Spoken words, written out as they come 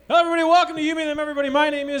Hello, everybody. Welcome to You Mean Them, everybody. My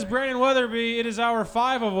name is Brandon Weatherby. It is hour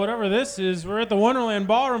 5 of whatever this is. We're at the Wonderland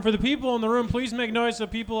Ballroom. For the people in the room, please make noise so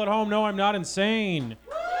people at home know I'm not insane.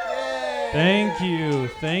 Yay. Thank you.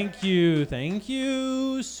 Thank you. Thank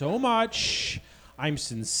you so much. I'm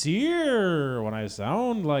sincere when I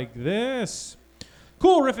sound like this.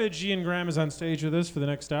 Cool Riffage Ian Graham is on stage with us for the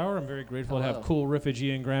next hour. I'm very grateful to have Cool Riffage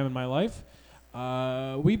Ian Graham in my life.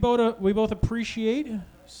 We both appreciate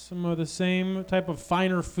some of the same type of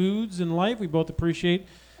finer foods in life. We both appreciate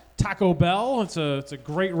Taco Bell. It's a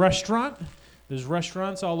great restaurant. There's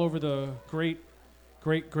restaurants all over the great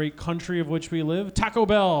country of which we live. Taco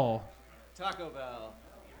Bell. Taco Bell.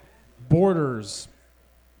 Borders.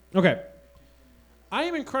 Okay. I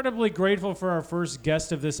am incredibly grateful for our first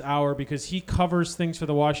guest of this hour because he covers things for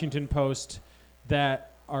the Washington Post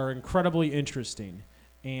that are incredibly interesting.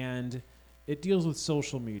 And it deals with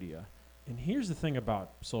social media. And here's the thing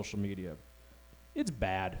about social media. It's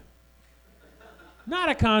bad. Not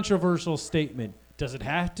a controversial statement. Does it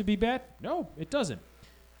have to be bad? No, it doesn't.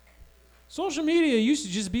 Social media used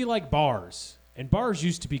to just be like bars. And bars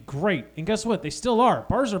used to be great. And guess what? They still are.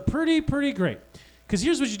 Bars are pretty great. Because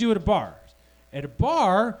here's what you do at a bar. At a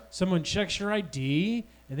bar, someone checks your ID,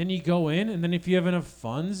 and then you go in, and then if you have enough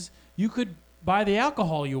funds, you could buy the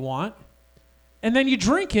alcohol you want. And then you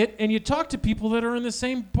drink it, and you talk to people that are in the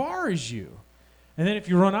same bar as you. And then if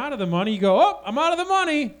you run out of the money, you go, oh, I'm out of the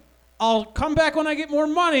money. I'll come back when I get more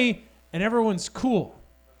money. And everyone's cool.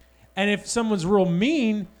 And if someone's real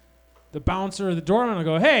mean, the bouncer or the doorman will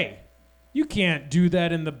go, hey, you can't do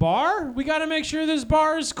that in the bar. We got to make sure this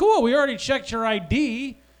bar is cool. We already checked your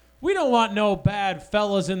ID. We don't want no bad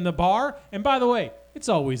fellas in the bar. And by the way, it's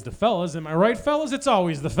always the fellas. Am I right, fellas? It's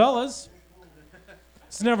always the fellas.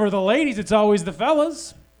 It's never the ladies, it's always the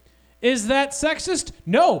fellas. Is that sexist?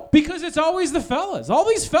 No, because it's always the fellas. All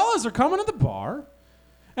these fellas are coming to the bar,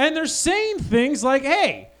 and they're saying things like,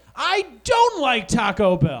 hey, I don't like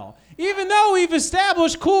Taco Bell. Even though we've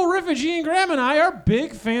established Cool Riffage Ian Graham and I are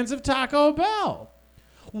big fans of Taco Bell.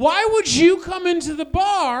 Why would you come into the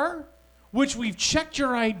bar, which we've checked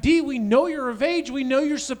your ID, we know you're of age, we know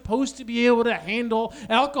you're supposed to be able to handle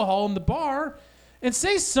alcohol in the bar, and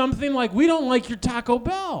say something like, we don't like your Taco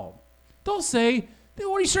Bell. They'll say,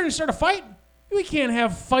 what are you trying to start a fight? We can't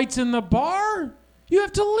have fights in the bar. You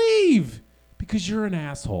have to leave because you're an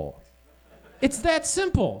asshole. It's that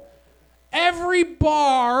simple. Every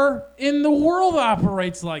bar in the world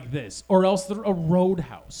operates like this, or else they're a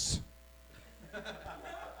roadhouse.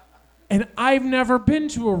 And I've never been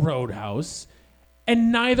to a roadhouse,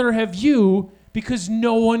 and neither have you, because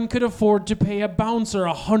no one could afford to pay a bouncer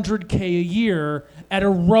 $100K a year at a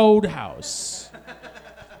roadhouse.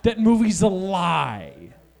 That movie's a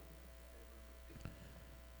lie.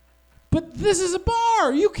 But this is a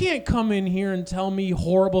bar. You can't come in here and tell me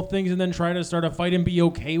horrible things and then try to start a fight and be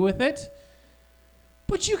okay with it.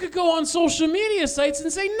 But you could go on social media sites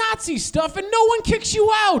and say Nazi stuff and no one kicks you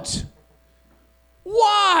out.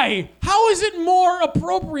 Why? How is it more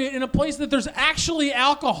appropriate in a place that there's actually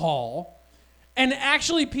alcohol and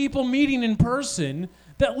actually people meeting in person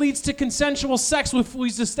that leads to consensual sex, which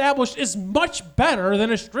we've established is much better than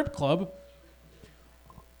a strip club?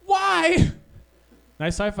 Why?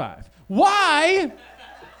 Nice high five. Why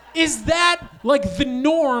is that like the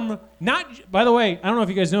norm? Not, by the way, I don't know if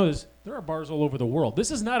you guys know this, there are bars all over the world. This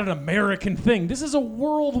is not an American thing. This is a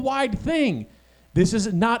worldwide thing. This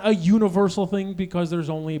is not a universal thing because there's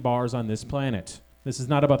only bars on this planet. This is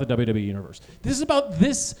not about the WWE universe. This is about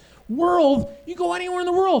this world. You go anywhere in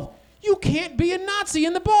the world. You can't be a Nazi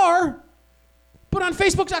in the bar. But on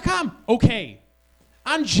Facebook.com, okay.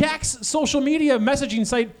 On Jack's social media messaging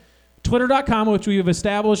site, Twitter.com, which we have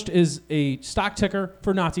established is a stock ticker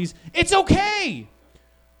for Nazis, it's okay.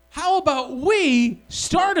 How about we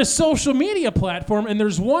start a social media platform and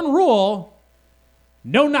there's one rule,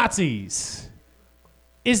 no Nazis.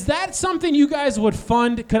 Is that something you guys would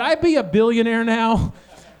fund? Could I be a billionaire now?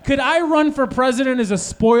 Could I run for president as a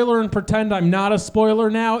spoiler and pretend I'm not a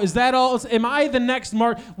spoiler now? Is that all? Am I the next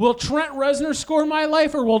Mark? Will Trent Reznor score my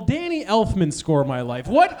life or will Danny Elfman score my life?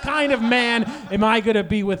 What kind of man am I going to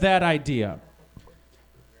be with that idea?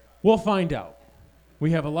 We'll find out.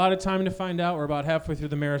 We have a lot of time to find out. We're about halfway through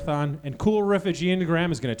the marathon. And Cool Riffage Ian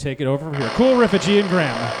Graham is going to take it over from here. Cool Riffage Ian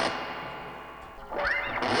Graham.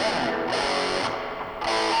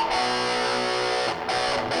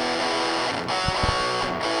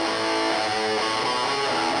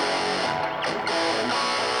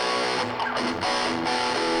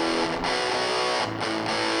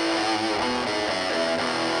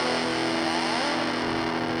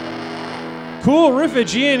 Cool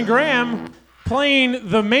Riffage Ian Graham, playing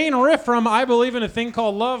the main riff from I Believe in a Thing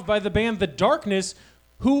Called Love by the band The Darkness,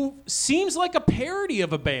 who seems like a parody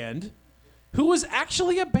of a band who was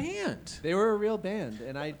actually a band. They were a real band,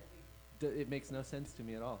 and it makes no sense to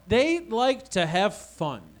me at all. They like to have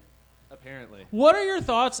fun. Apparently. What are your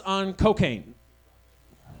thoughts on cocaine?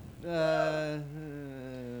 Now,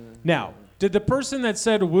 did the person that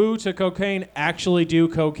said woo to cocaine actually do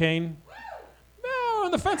cocaine? No, we're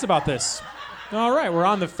on the fence about this. All right, we're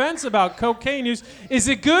on the fence about cocaine use. Is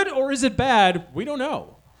it good or is it bad? We don't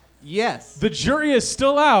know. Yes. The jury is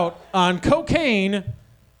still out on cocaine.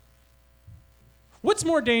 What's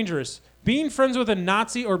more dangerous, being friends with a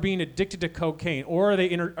Nazi or being addicted to cocaine? Or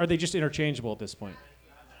are they just interchangeable at this point?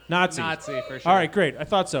 Nazi. Nazi, for sure. All right, great. I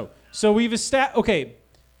thought so. So we've established... Okay,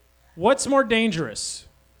 what's more dangerous?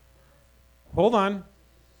 Hold on.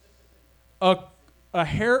 A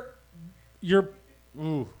hair...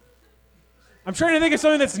 Ooh. I'm trying to think of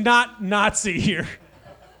something that's not Nazi here.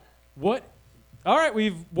 What? All right,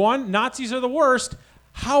 we've won. Nazis are the worst.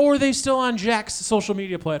 How are they still on Jack's social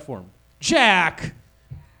media platform? Jack.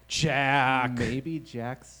 Maybe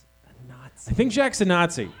Jack's a Nazi. I think Jack's a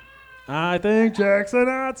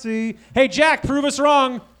Nazi. Hey, Jack, prove us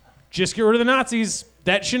wrong. Just get rid of the Nazis.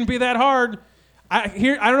 That shouldn't be that hard. I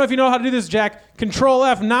don't know if you know how to do this, Jack. Control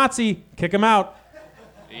F, Nazi. Kick him out.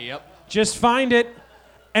 Yep. Just find it.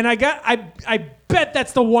 And I bet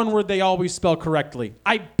that's the one word they always spell correctly.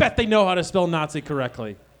 I bet they know how to spell Nazi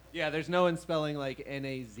correctly. Yeah, there's no one spelling like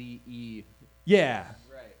N-A-Z-E. Yeah.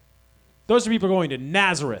 Right. Those are people going to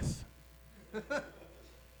Nazareth,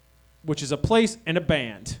 which is a place and a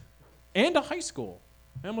band and a high school.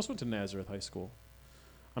 I almost went to Nazareth High School.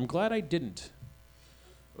 I'm glad I didn't.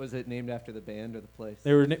 Was it named after the band or the place?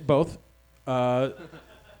 They were both.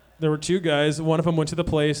 There were two guys. One of them went to the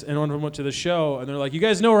place, and one of them went to the show. And they're like, "You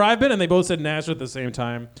guys know where I've been?" And they both said Nazareth at the same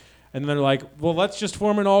time. And they're like, "Well, let's just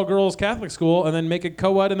form an all-girls Catholic school and then make it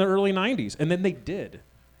co-ed in the early '90s." And then they did.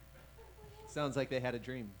 Sounds like they had a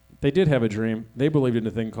dream. They did have a dream. They believed in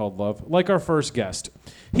a thing called love, like our first guest.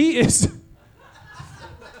 He is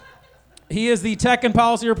the tech and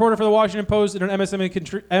policy reporter for the Washington Post and an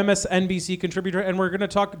MSNBC contributor, and we're going to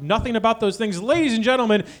talk nothing about those things. Ladies and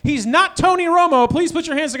gentlemen, he's not Tony Romo. Please put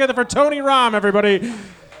your hands together for Tony Rom, everybody.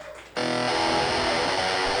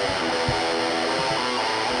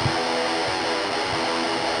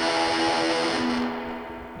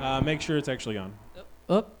 Make sure it's actually on.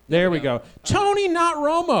 There we go. Tony, not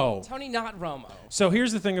Romo. Tony, not Romo. So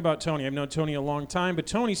here's the thing about Tony. I've known Tony a long time, but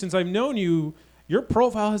Tony, since I've known you, your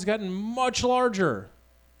profile has gotten much larger.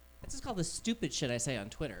 That's just called the stupid shit I say on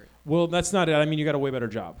Twitter. Well, that's not it. I mean, you got a way better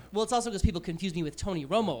job. Well, it's also because people confuse me with Tony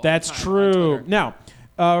Romo all That's the time true. on Twitter.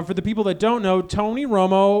 Now, for the people that don't know, Tony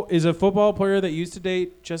Romo is a football player that used to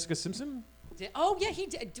date Jessica Simpson. Oh, yeah, he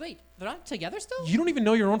did. Wait, they're not together still? You don't even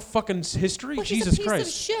know your own fucking history? Well, Jesus he's a piece Christ.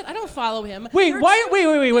 of shit. I don't follow him. Wait,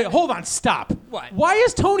 wait. Hold on, stop. What? Why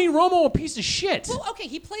is Tony Romo a piece of shit? Well, okay,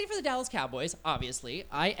 he played for the Dallas Cowboys, obviously.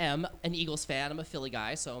 I am an Eagles fan. I'm a Philly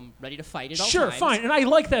guy, so I'm ready to fight at all Sure, times. fine, and I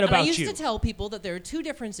like that about I you. used to tell people that there are two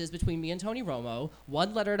differences between me and Tony Romo.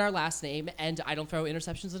 One letter in our last name, and I don't throw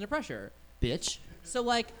interceptions under pressure. Bitch. So,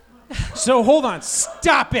 like... So hold on,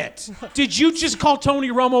 stop it. Did you just call Tony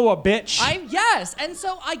Romo a bitch? Yes, and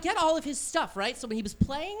so I get all of his stuff, right? So when he was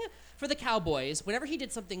playing for the Cowboys, whenever he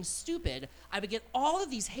did something stupid, I would get all of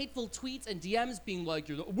these hateful tweets and DMs being like,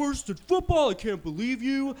 "You're the worst at football, I can't believe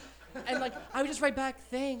you." And like, I would just write back,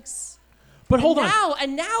 "Thanks." But hold on.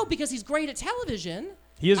 And now, because he's great at television,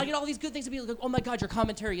 He is- I get all these good things to be like, "Oh my God, your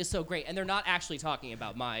commentary is so great," and they're not actually talking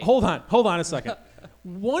about my... Hold on a second.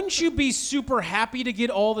 Wouldn't you be super happy to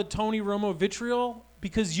get all the Tony Romo vitriol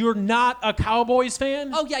because you're not a Cowboys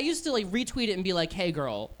fan? Oh yeah, I used to like retweet it and be like, "Hey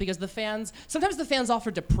girl," because sometimes the fans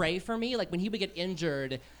offered to pray for me. Like when he would get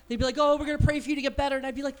injured, they'd be like, "Oh, we're gonna pray for you to get better," and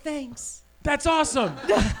I'd be like, "Thanks." That's awesome.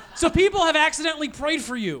 So people have accidentally prayed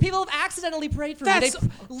for you. People have accidentally prayed for me. They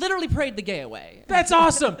literally prayed the gay away. That's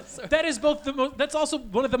awesome. That is that's also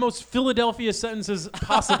one of the most Philadelphia sentences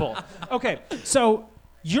possible. Okay, so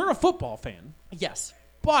you're a football fan, Yes.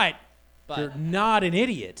 but you're not an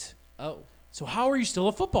idiot. Oh. So how are you still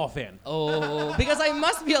a football fan? Oh, because I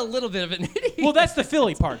must be a little bit of an idiot. Well, that's the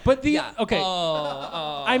Philly part. But Yeah. okay.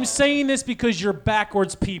 Oh. I'm saying this because you're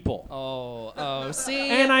backwards people. Oh. See.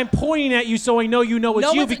 And I'm pointing at you so I know you know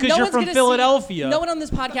it's you because you're from Philadelphia. No one on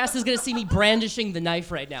this podcast is going to see me brandishing the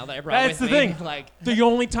knife right now that I brought That's the with me. thing. Like, the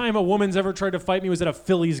only time a woman's ever tried to fight me was at a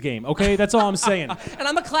Phillies game. Okay, that's all I'm saying. and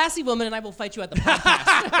I'm a classy woman, and I will fight you at the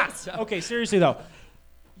podcast. So. Okay, seriously though,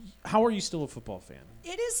 how are you still a football fan?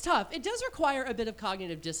 It is tough. It does require a bit of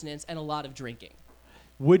cognitive dissonance and a lot of drinking.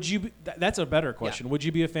 Would you? That's a better question. Would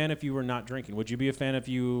you be a fan if you were not drinking? Would you be a fan if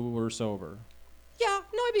you were sober? Yeah,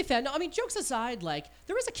 no, I'd be a fan. No, I mean, jokes aside, like,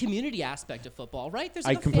 there is a community aspect of football, right? There's I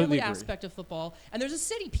like a completely family agree. aspect of football, and there's a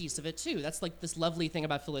city piece of it, too. That's, like, this lovely thing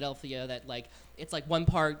about Philadelphia that, like, it's, like, 1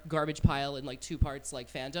 part garbage pile and, like, 2 parts,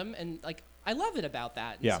 like, fandom. And, like, I love it about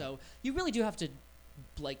that. And Yeah. so you really do have to,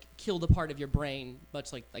 like, kill the part of your brain,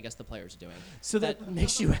 much like, I guess, the players are doing. So That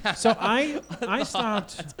makes you happy. So I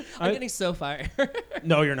stopped. I'm getting so fired.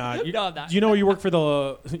 No, you're not. No, I'm not. You know, you work for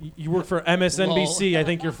MSNBC. I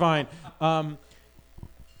think you're fine.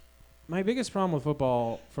 My biggest problem with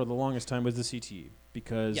football for the longest time was the CTE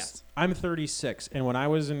because Yes. I'm 36, and when I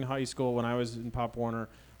was in high school, when I was in Pop Warner,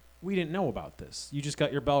 we didn't know about this. You just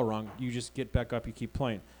got your bell rung. You just get back up. You keep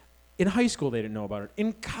playing. In high school, they didn't know about it.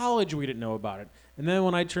 In college, we didn't know about it. And then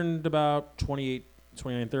when I turned about 28,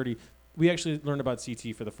 29, 30, we actually learned about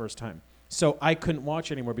CTE for the first time. So I couldn't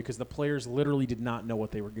watch anymore because the players literally did not know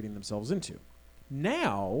what they were getting themselves into.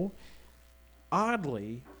 Now,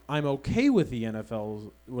 oddly, I'm okay with the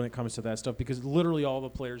NFL when it comes to that stuff because literally all the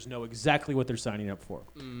players know exactly what they're signing up for.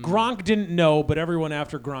 Gronk didn't know, but everyone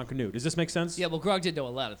after Gronk knew. Does this make sense? Yeah, well, Gronk did know a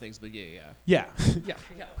lot of things, but yeah. Yeah. Yeah.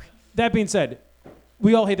 That being said,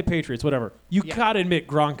 we all hate the Patriots, whatever. You Yeah. gotta admit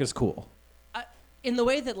Gronk is cool. In the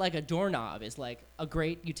way that, like, a doorknob is, like, a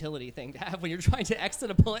great utility thing to have when you're trying to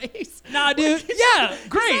exit a place. Nah, dude. Yeah,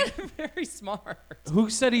 great. He's not very smart. Who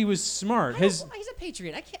said he was smart? He's a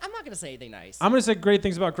Patriot. I'm not going to say anything nice. I'm gonna say great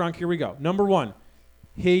things about Gronk. Here we go. Number one,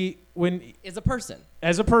 Is a person.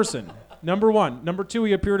 as a person. Number one. Number two,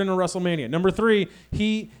 he appeared in a WrestleMania. Number three,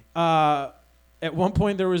 he at one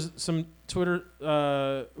point there was some Twitter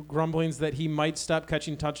grumblings that he might stop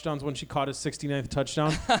catching touchdowns when she caught his 69th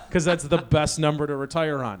touchdown because that's the best number to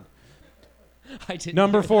retire on. I didn't.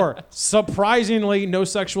 Number hear four, that. surprisingly, no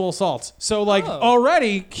sexual assaults. So, like, Oh.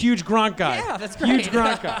 already, huge Gronk guy. Yeah, that's Huge great.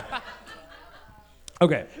 Gronk guy.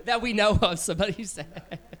 Okay. That we know of, somebody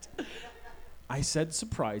said. I said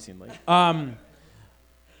surprisingly.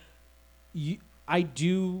 I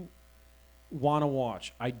do want to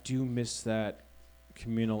watch. I do miss that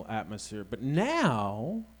communal atmosphere. But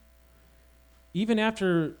now, even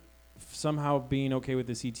after somehow being okay with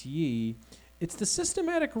the CTE, it's the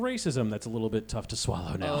systematic racism that's a little bit tough to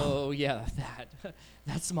swallow now. Oh yeah,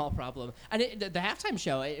 that small problem. And the halftime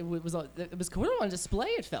show, it was kind of on display.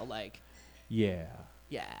 It felt like. Yeah.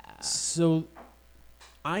 Yeah. So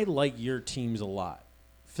I like your teams a lot.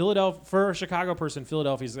 Philadelphia, for a Chicago person,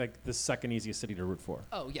 Philadelphia's like the second easiest city to root for.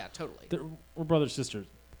 Oh yeah, totally. We're brothers, sisters.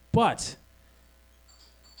 But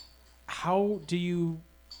how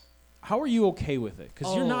are you okay with it?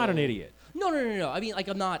 Because you're not an Oh. idiot. No. I mean, like,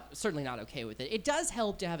 I'm certainly not okay with it. It does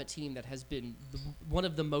help to have a team that has been one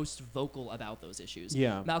of the most vocal about those issues.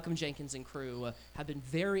 Yeah. Malcolm Jenkins and crew have been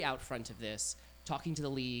very out front of this, talking to the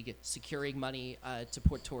league, securing money to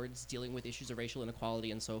put towards dealing with issues of racial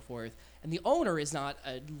inequality and so forth. And the owner is not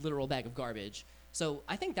a literal bag of garbage. So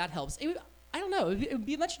I think that helps. I don't know. It would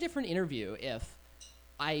be a much different interview if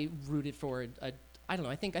I rooted for I don't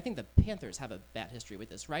know. I think the Panthers have a bad history with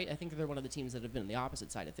this, right? I think they're one of the teams that have been on the opposite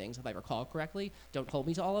side of things, if I recall correctly. Don't hold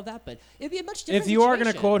me to all of that, but it'd be a much different If you are going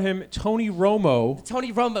to situation. quote him, Tony Romo,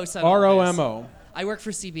 Tony Romo said all this. ROMO. I work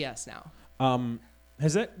for CBS now.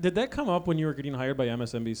 Did that come up when you were getting hired by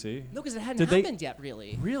MSNBC? No, because it hadn't Did they- happened yet,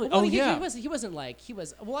 really. Really? Well, Oh, he yeah. He wasn't like he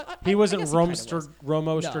was. Well, He wasn't I guess he kinda was.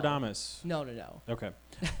 Romo No. Stradamus. No. Okay.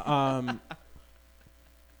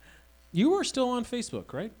 You were still on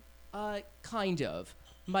Facebook, right? Kind of.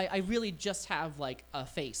 I really just have like a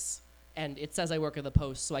face, and it says I work at the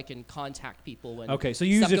Post, so I can contact people when. Okay, so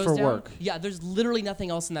you use stuff it goes for down. work. Yeah, there's literally nothing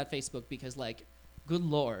else in that Facebook because, like, good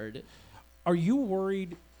lord. Are you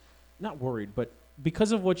worried? Not worried, but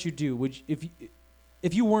because of what you do,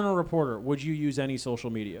 if you weren't a reporter, would you use any social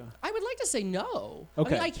media? I would like to say no.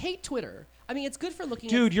 Okay. I mean, I hate Twitter. I mean, it's good for looking.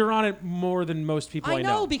 Dude, you're on it more than most people I know.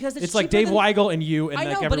 I know, because it's like cheaper Dave than- Weigel and you and I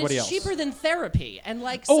like know, but everybody it's else. cheaper than therapy, and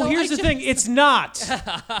like. Oh, so here's I the thing. just- It's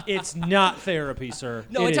not. It's not therapy, sir.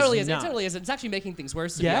 No, it totally is. Not. It totally is. It's actually making things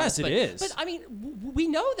worse. To be Yes, honest. it But, is. But I mean, we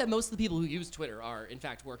know that most of the people who use Twitter are, in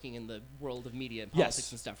fact, working in the world of media and politics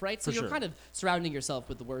Yes, and stuff, right? So for you're sure. kind of surrounding yourself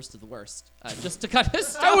with the worst of the worst, just to kind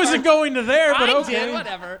of. I wasn't going to there, but I okay. did,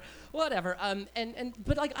 whatever.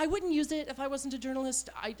 But like, I wouldn't use it if I wasn't a journalist.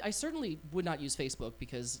 I certainly would not use Facebook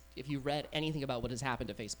because if you read anything about what has happened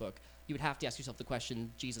to Facebook, you would have to ask yourself the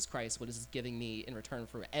question: Jesus Christ, what is this giving me in return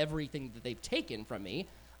for everything that they've taken from me?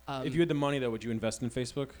 If you had the money, though, would you invest in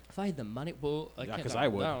Facebook? If I had the money, well, Yeah, can't 'cause talk- I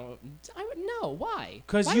would. No, I would. No, why?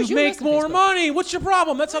 Because Why you would make invest in more Facebook? money. What's your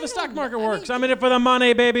problem? That's how I the stock don't market know. I works. mean- I'm in it for the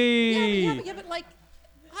money, baby. Yeah, but like,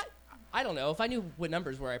 I don't know. If I knew what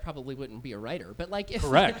numbers were, I probably wouldn't be a writer. But like, if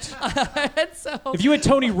Correct. so If you had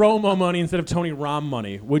Tony Romo money instead of Tony Rom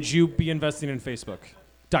money, would you be investing in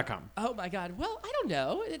Facebook.com? oh my God. Well, I don't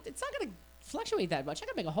know. It's not going to fluctuate that much. I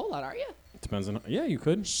can make a whole lot. Are you? Depends on. Yeah, you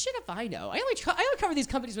could. Shit if I know. I only cover these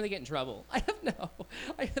companies when they get in trouble. I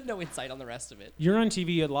have no insight on the rest of it. You're on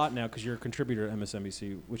TV a lot now because you're a contributor at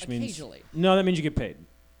MSNBC, which means Occasionally. no, that means you get paid.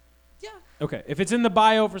 Yeah. Okay, if it's in the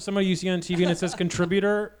bio for somebody you see on TV and it says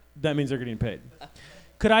contributor, that means they're getting paid.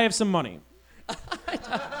 Could I have some money?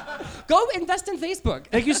 Go invest in Facebook.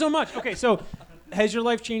 Thank you so much. Okay, so has your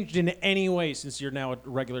life changed in any way since you're now a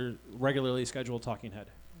regularly scheduled talking head?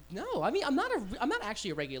 No, I mean I'm not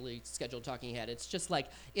actually a regularly scheduled talking head. It's just like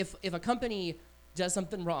if a company does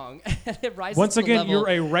something wrong and it rises Once to the again, level, you're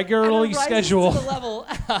a regularly and it rises scheduled. to the level.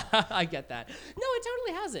 I get that. No, it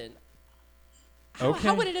totally hasn't. How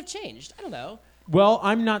Okay. would it have changed? I don't know. Well,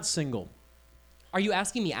 I'm not single. Are you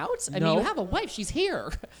asking me out? I No. mean, you have a wife. She's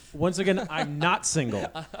here. Once again, I'm not single.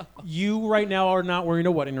 You right now are not wearing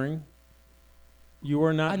a wedding ring. You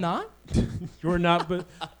are not. I'm not. You are not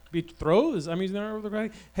betrothed. I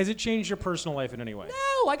mean, has it changed your personal life in any way?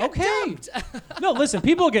 No, I got Okay. dumped. No, listen.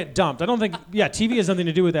 People get dumped. I don't think. Yeah, TV has nothing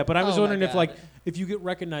to do with that. But I was Oh my wondering God. if you get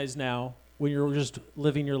recognized now when you're just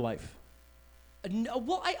living your life. No,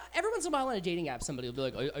 well, every once in a while on a dating app, somebody will be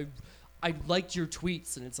like, I liked your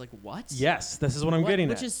tweets, and it's like, what? Yes, this is what I'm getting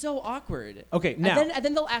Which at. is so awkward. Okay, now. And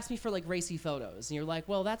then they'll ask me for like racy photos, and you're like,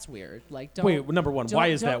 well, that's weird. Like, don't. Wait, number one, why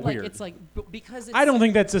is that like, weird? It's like because it's I don't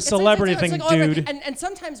think that's a it's like- celebrity it's like, thing, oh, right. dude. And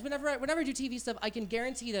sometimes whenever I do TV stuff, I can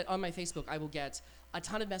guarantee that on my Facebook I will get a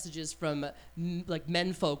ton of messages from like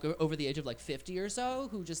men folk over the age of like 50 or so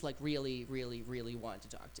who just like really, really, really want to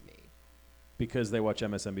talk to me Because they watch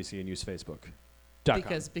MSNBC and use Facebook.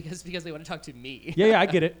 because they want to talk to me. Yeah, I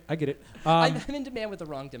get it. I'm in demand with the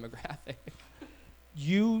wrong demographic.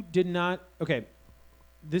 You did not. Okay,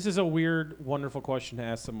 this is a weird, wonderful question to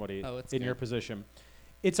ask somebody Oh, it's in good. your position.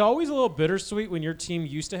 It's always a little bittersweet when your team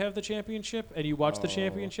used to have the championship and you watch the Oh.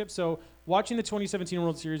 championship. So watching the 2017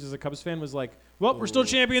 World Series as a Cubs fan was like, well, we're still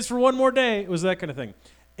champions for one more day. It was that kind of thing.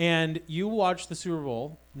 And you watched the Super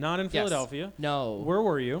Bowl, not in Yes. Philadelphia. No. Where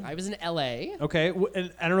were you? I was in LA. Okay,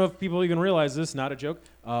 and I don't know if people even realize this, not a joke.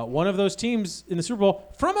 One of those teams in the Super Bowl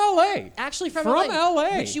from LA. Actually, from From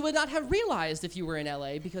LA. Which you would not have realized if you were in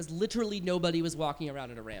LA because literally nobody was walking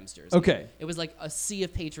around in a Rams jersey. Okay. It was like a sea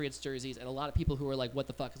of Patriots jerseys and a lot of people who were like, what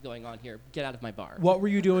the fuck is going on here? Get out of my bar. What were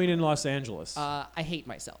you doing in Los Angeles? I hate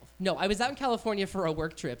myself. No, I was out in California for a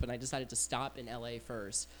work trip and I decided to stop in LA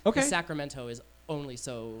first. Okay. 'Cause Sacramento is only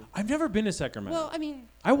so. I've never been to Sacramento. Well, I mean,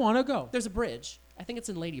 I want to go. there's a bridge. I think it's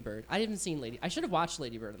in Lady Bird. I haven't seen Lady. I should have watched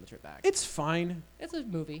Lady Bird on the trip back. It's fine. It's a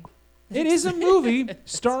movie. It is a movie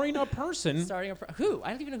starring a person, Starting who? I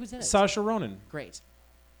don't even know who's in it. Saoirse Ronan, Great.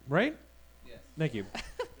 right? Yes. Thank you.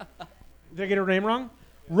 Did I get her name wrong?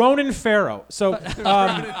 Ronan Farrow. So,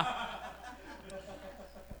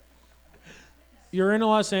 you're in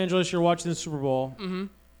Los Angeles. You're watching the Super Bowl. Mm-hmm.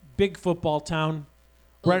 Big football town.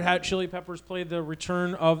 Red Hot Chili Peppers played the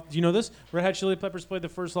return of. Do you know this? Red Hot Chili Peppers played the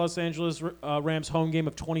first Los Angeles Rams home game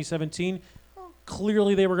of 2017.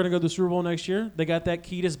 Clearly, they were going to go to the Super Bowl next year. They got that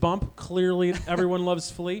Kiedis bump. Clearly, everyone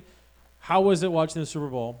loves Flea. How was it watching the Super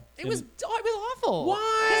Bowl? It was awful.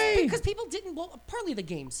 Why? Because people didn't. Well, partly the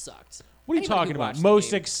game sucked. What are you Anybody talking who about? watched the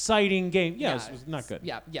Most game- exciting game. Yeah, it was not good.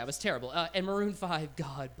 Yeah, it was terrible. And Maroon 5,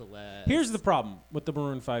 God bless. Here's the problem with the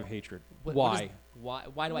Maroon 5 hatred. What Why? is-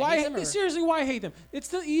 why do I hate them? Or? Seriously, why hate them? It's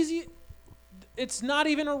the easy. It's not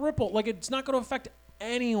even a ripple. Like, it's not going to affect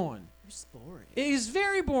anyone. They're just boring. It is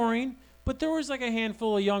very boring, but there was like a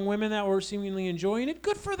handful of young women that were seemingly enjoying it.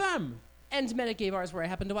 Good for them. And men at gay bars where I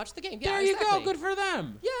happened to watch the game. Yeah, There you exactly. go. Good for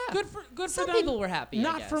them. Yeah. Good for Some them. people were happy. I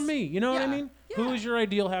Not for guess. me. You know what I Yeah. mean? Yeah. Who is your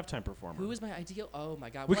ideal halftime performer? Who is my ideal? Oh my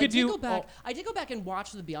God. We Well, could do- I did go back and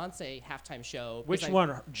watch the Beyonce halftime show. Which because I-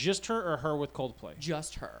 one? Just her or her with Coldplay?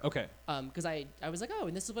 Just her. Okay. Because I was like, oh,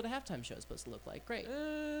 and this is what a halftime show is supposed to look like. Great.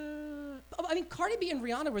 Uh, I mean, Cardi B and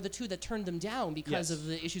Rihanna were the two that turned them down because Yes. of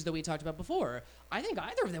the issues that we talked about before. I think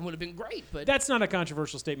either of them would have been great, but That's not a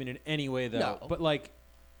controversial statement in any way, though. No. But like,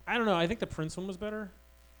 I don't know. I think the Prince one was better.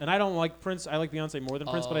 And I don't like Prince. I like Beyonce more than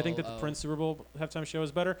Prince, but I think that the Oh. Prince Super Bowl halftime show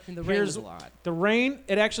is better. And the rain was a lot. The rain.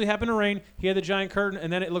 It actually happened to rain. He had the giant curtain,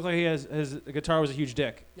 and then it looked like his guitar was a huge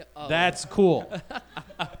dick. Yeah, oh. That's cool.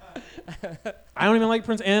 I don't even like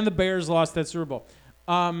Prince, and the Bears lost that Super Bowl.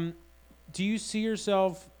 Do you see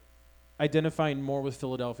yourself identifying more with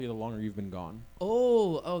Philadelphia the longer you've been gone?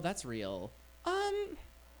 Oh, that's real.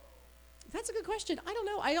 That's a good question. I don't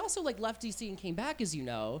know. I also like left DC and came back, as you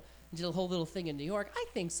know. did a whole little thing in New York. I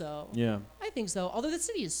think so. Yeah. I think so. Although the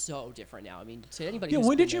city is so different now. I mean, to anybody Yeah. who's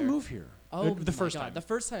When been did you there- move here? Oh, the my first God. time. The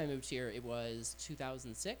first time I moved here, it was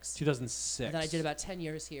 2006. 2006. And then I did about 10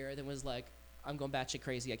 years here. Then was like, I'm going batshit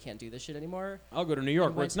crazy. I can't do this shit anymore. I'll go to New York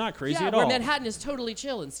And where went- it's not crazy yeah, at where all. Manhattan is totally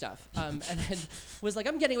chill and stuff. And then was like,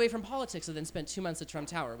 I'm getting away from politics, and then spent 2 months at Trump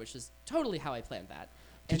Tower, which is totally how I planned that.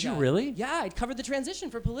 Did And, you really? Yeah, I'd covered the transition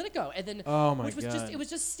for Politico, and then Oh my which was God. just it was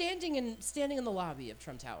just standing in the lobby of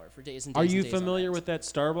Trump Tower for days and days. Are and you days on familiar end. with that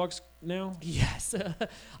Starbucks now? Yes,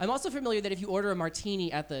 I'm also familiar that if you order a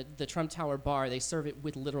martini at the Trump Tower bar, they serve it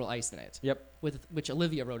with literal ice in it. Yep. With which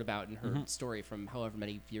Olivia wrote about in her Mhm. story from however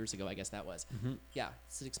many years ago I guess that was. Mhm. Yeah,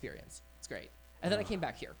 it's an experience. It's great. And then I came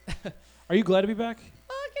back here. Are you glad to be back?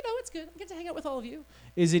 It's good. I get to hang out with all of you.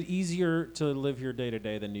 Is it easier to live here day to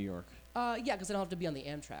day than New York? Yeah, because I don't have to be on the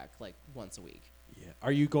Amtrak like once a week. Yeah.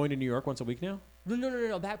 Are you going to New York once a week now?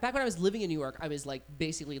 No. Back when I was living in New York, I was like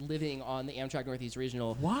basically living on the Amtrak Northeast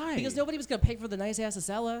Regional. Why? Because nobody was gonna pay for the nice ass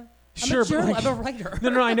Acela. Sure, I'm a but journal. like- I'm a writer.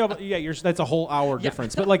 No, I know, but yeah, that's a whole hour Yeah.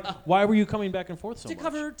 difference. But like, why were you coming back and forth so to much?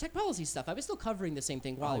 cover tech policy stuff. I was still covering the same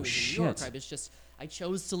thing while I Oh, was in New York. shit. I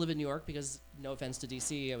chose to live in New York because, no offense to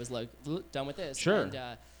DC, I was like done with this. Sure.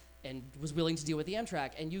 And was willing to deal with the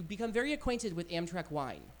Amtrak. And you become very acquainted with Amtrak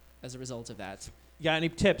wine as a result of that. Yeah, any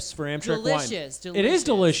tips for Amtrak wine? Delicious. It is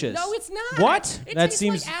delicious. No, it's not. What? It That tastes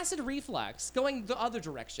seems- like acid reflux going the other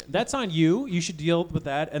direction. That's on you. You should deal with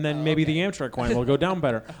that, and then Oh, maybe okay. the Amtrak wine will go down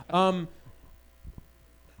better.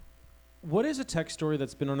 What is a tech story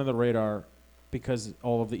that's been under the radar because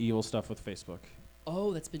all of the evil stuff with Facebook?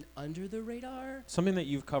 Oh, that's been under the radar. Something that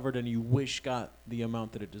you've covered and you wish got the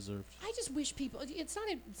amount that it deserved. I just wish people. It's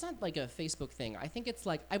not like a Facebook thing. I think it's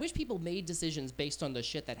like I wish people made decisions based on the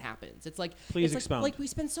shit that happens. It's like Please it's expound. Like we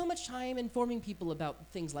spend so much time informing people about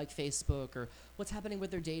things like Facebook or what's happening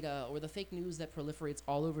with their data or the fake news that proliferates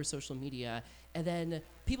all over social media, and then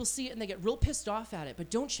people see it and they get real pissed off at it,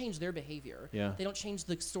 but don't change their behavior. Yeah. They don't change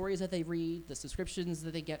the stories that they read, the subscriptions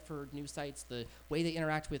that they get for news sites, the way they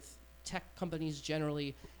interact with tech companies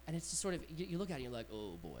generally, and it's just sort of you look at it and you're like,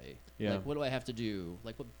 oh boy, Yeah. like what do I have to do?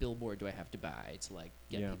 Like what billboard do I have to buy to like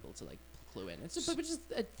get Yeah. people to like clue in? It's just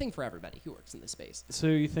a thing for everybody who works in this space. So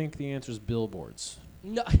you think the answer is billboards?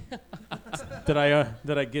 No, Did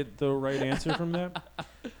I get the right answer from that?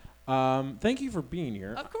 Thank you for being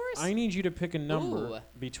here. of course. I need you to pick a number Ooh.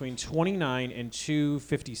 between 29 and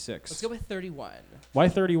 256. Let's go with 31 Why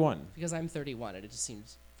 31? because I'm 31 and it just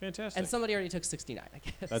seems. Fantastic. And somebody already took 69, I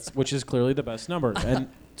guess. That's which is clearly the best number, and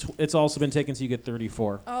it's also been taken so you get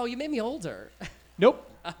 34. Oh, you made me older. Nope,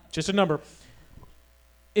 just a number.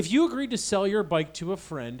 If you agreed to sell your bike to a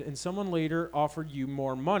friend and someone later offered you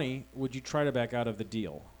more money, would you try to back out of the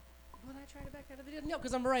deal? Would I try to back out of the deal? No,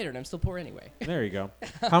 because I'm a writer and I'm still poor anyway. There you go.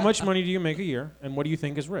 How much money do you make a year, and what do you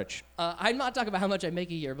think is rich? I'm not talking about how much I make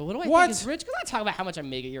a year, but what do I What? think is rich? Because I talk about how much I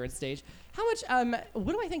make a year on stage. How much?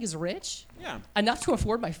 What do I think is rich? Yeah, Enough to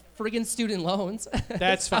afford my friggin' student loans.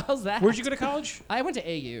 that's fine. How's that? Where'd you go to college? I went to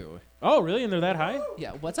AU. Oh, really? And they're that high?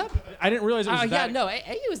 Yeah, what's up? I didn't realize it was Oh, yeah, that. no,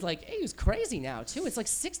 AU's crazy now, too. It's like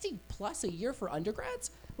 60 plus a year for undergrads,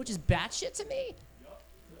 which is batshit to me.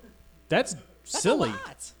 That's That's silly. a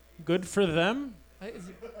lot. Good for them.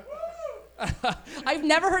 I've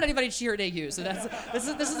never heard anybody cheer at AU, so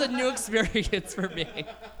this is a new experience for me.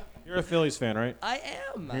 You're a Phillies fan, right? I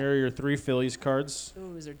am. Here are your 3 Phillies cards.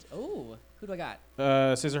 Who do I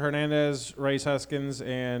got? Cesar Hernandez, Reyes Huskins,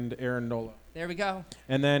 and Aaron Nola. There we go.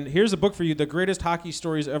 And then here's a book for you, The Greatest Hockey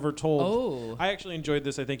Stories Ever Told. Oh. I actually enjoyed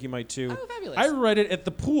this. I think you might too. Oh, fabulous. I read it at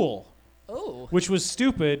the pool, Oh. which was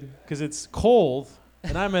stupid because it's cold,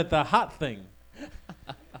 and I'm at the hot thing.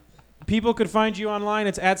 People could find you online.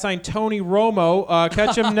 It's @Tony Romo.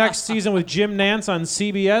 Catch him next season with Jim Nance on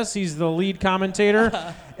CBS. He's the lead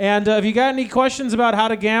commentator. And if you got any questions about how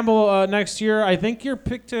to gamble next year, I think your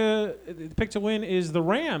pick to win is the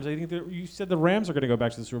Rams. I think that you said the Rams are going to go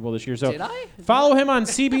back to the Super Bowl this year. So Did I? follow him on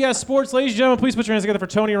CBS Sports. Ladies and gentlemen, please put your hands together for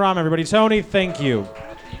Tony Romo, everybody. Tony, thank you.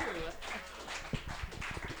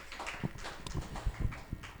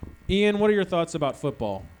 Ian, what are your thoughts about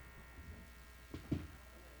football?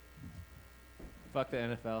 Fuck the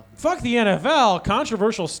NFL. Fuck the NFL.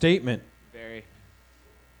 Controversial statement.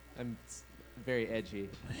 I'm very edgy.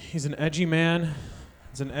 He's an edgy man.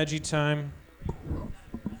 It's an edgy time.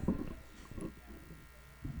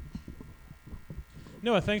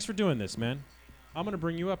 Noah, thanks for doing this, man. I'm going to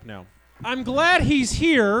bring you up now. I'm glad he's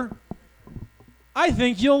here. I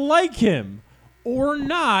think you'll like him. Or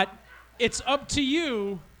not. It's up to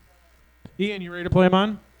you. Ian, you ready to play him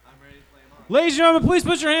on? Ladies and gentlemen, please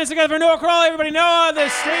put your hands together for Noah Crawley. Everybody, Noah, the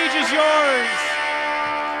stage is yours.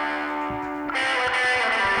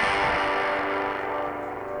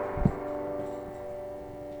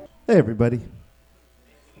 Hey, everybody.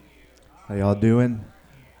 How y'all doing?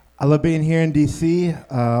 I love being here in D.C.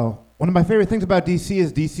 One of my favorite things about D.C.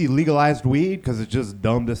 is D.C. legalized weed because it's just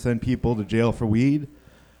dumb to send people to jail for weed.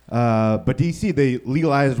 But D.C., they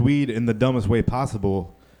legalized weed in the dumbest way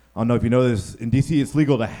possible. I don't know if you know this. In D.C., it's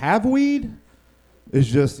legal to have weed. It's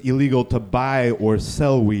just illegal to buy or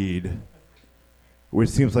sell weed, which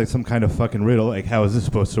seems like some kind of fucking riddle. Like, how is this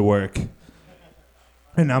supposed to work?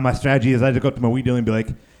 And now my strategy is I just go up to my weed dealer and be like,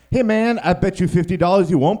 hey, man, I bet you $50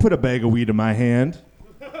 you won't put a bag of weed in my hand.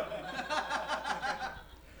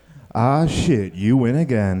 Ah, shit, you win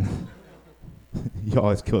again. You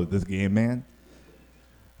always kill at this game, man.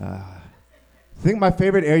 I think my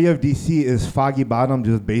favorite area of D.C. is Foggy Bottom,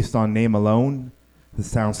 just based on name alone.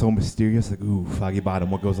 This sounds so mysterious, like, ooh, Foggy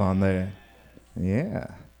Bottom, what goes on there? Yeah.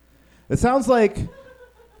 It sounds like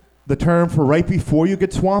the term for right before you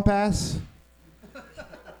get swamp ass.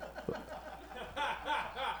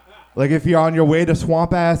 Like if you're on your way to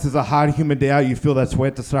swamp ass, it's a hot, humid day out, you feel that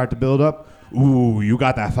sweat to start to build up. Ooh, you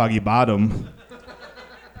got that Foggy Bottom.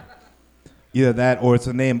 Either that or it's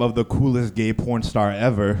the name of the coolest gay porn star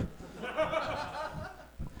ever.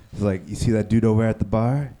 It's like, you see that dude over at the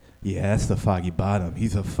bar? Yeah, that's the Foggy Bottom.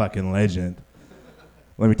 He's a fucking legend.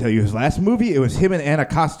 Let me tell you, his last movie, it was him and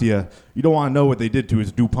Anacostia. You don't want to know what they did to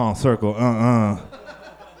his DuPont circle.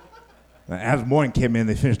 As morning came in,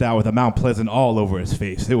 they finished out with a Mount Pleasant all over his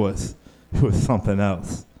face. It was something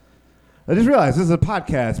else. I just realized this is a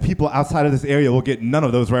podcast. People outside of this area will get none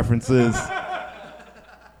of those references.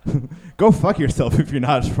 Go fuck yourself if you're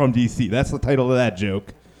not from D.C. That's the title of that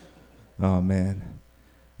joke. Oh, man.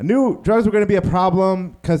 I knew drugs were going to be a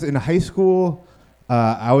problem because in high school,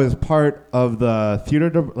 I was part of the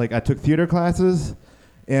theater, I took theater classes.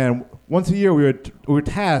 And once a year, we were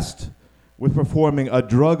tasked with performing a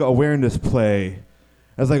drug awareness play.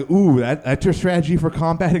 I was like, ooh, that's your strategy for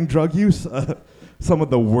combating drug use? Some of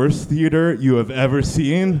the worst theater you have ever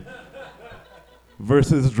seen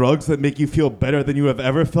versus drugs that make you feel better than you have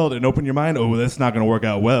ever felt and open your mind. Oh, that's not going to work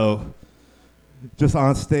out well. Just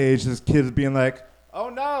on stage, this kid's being like, oh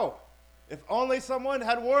no, if only someone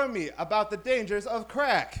had warned me about the dangers of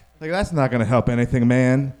crack. Like, that's not going to help anything,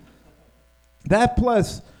 man. That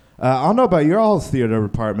plus, I don't know about your all's theater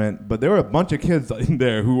department, but there were a bunch of kids in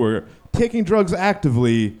there who were taking drugs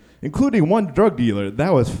actively, including one drug dealer.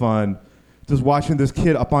 That was fun. Just watching this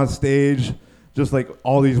kid up on stage, just like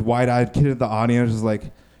all these wide-eyed kids in the audience, just like,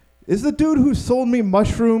 is the dude who sold me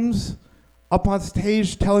mushrooms up on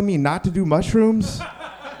stage telling me not to do mushrooms?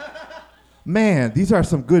 Man, these are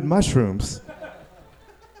some good mushrooms.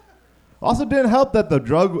 Also didn't help that the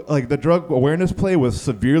drug awareness play was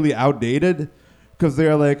severely outdated because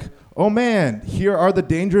they're like, oh man, here are the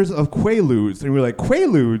dangers of Quaaludes. And we're like,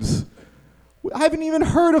 Quaaludes? I haven't even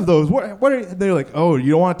heard of those. What are, they're like, oh,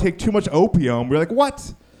 you don't want to take too much opium. We're like,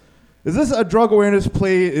 what? Is this a drug awareness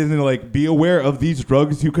play? And like, be aware of these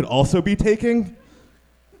drugs you could also be taking?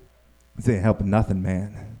 This ain't helping nothing,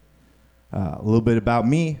 man. A little bit about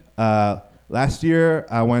me. Last year,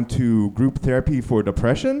 I went to group therapy for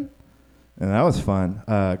depression, and that was fun.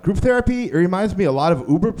 Group therapy, it reminds me a lot of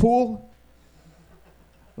Uber Pool.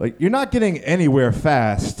 Like, you're not getting anywhere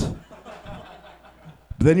fast.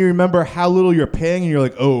 But then you remember how little you're paying, and you're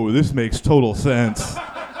like, oh, this makes total sense.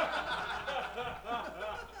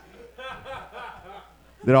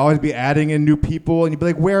 They'd always be adding in new people, and you'd be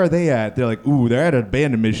like, where are they at? They're like, ooh, they're at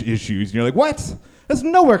abandonment issues. And you're like, what? That's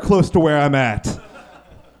nowhere close to where I'm at.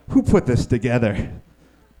 Who put this together?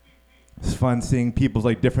 It's fun seeing people's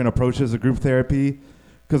like different approaches to group therapy.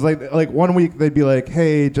 Because like 1 week, they'd be like,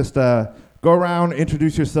 hey, just go around,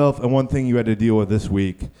 introduce yourself, and one thing you had to deal with this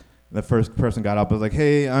week. And the first person got up and was like,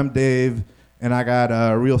 hey, I'm Dave, and I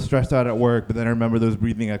got real stressed out at work, but then I remember those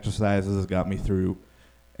breathing exercises that got me through.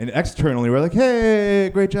 And externally, we're like, hey,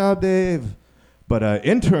 great job, Dave. But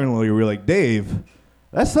internally, we're like, Dave,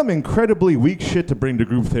 that's some incredibly weak shit to bring to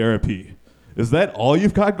group therapy. Is that all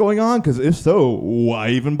you've got going on? Because if so, why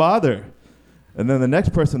even bother? And then the next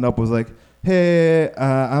person up was like, hey,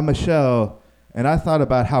 I'm Michelle, and I thought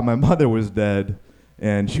about how my mother was dead,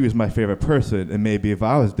 and she was my favorite person, and maybe if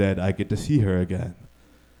I was dead, I'd get to see her again.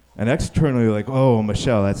 And externally, we're like, oh,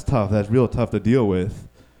 Michelle, that's tough. That's real tough to deal with.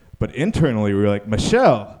 But internally, we were like,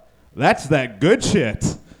 Michelle, that's that good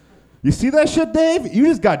shit. You see that shit, Dave? You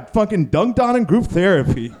just got fucking dunked on in group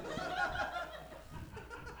therapy.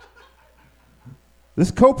 This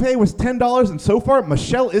copay was $10, and so far,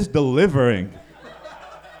 Michelle is delivering.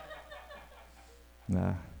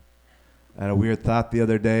 Nah. I had a weird thought the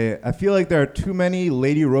other day. I feel like there are too many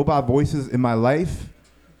lady robot voices in my life.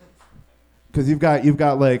 Because you've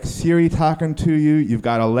got like Siri talking to you, you've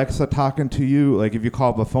got Alexa talking to you. Like if you call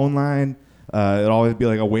up a phone line, it'll always be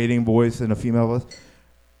like a waiting voice and a female voice.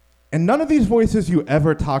 And none of these voices you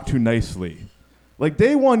ever talk to nicely. Like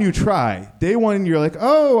day one you try. Day one you're like,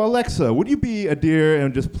 oh Alexa, would you be a dear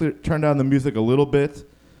and just turn down the music a little bit?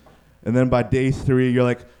 And then by day 3 you're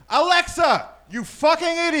like, Alexa, you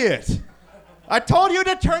fucking idiot! I told you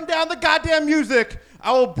to turn down the goddamn music.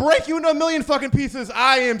 I will break you into a million fucking pieces.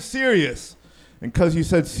 I am serious. And because you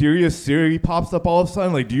said serious, Siri pops up all of a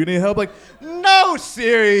sudden, like, do you need help? Like, no,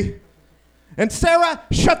 Siri. And Sarah,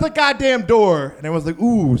 shut the goddamn door. And everyone's like,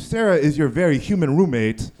 ooh, Sarah is your very human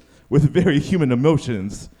roommate with very human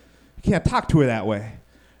emotions. You can't talk to her that way.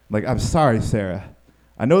 Like, I'm sorry, Sarah.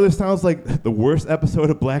 I know this sounds like the worst episode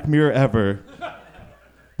of Black Mirror ever. But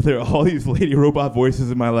there are all these lady robot voices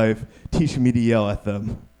in my life teaching me to yell at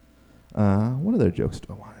them. What other jokes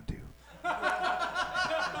do I want to do?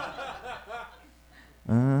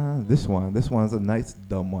 This one's a nice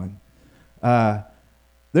dumb one.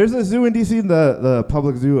 There's a zoo in DC, the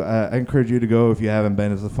public zoo. I encourage you to go if you haven't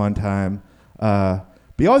been. It's a fun time. But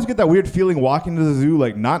you always get that weird feeling walking to the zoo,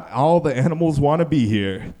 like not all the animals want to be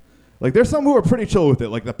here. Like there's some who are pretty chill with it.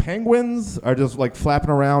 Like the penguins are just like flapping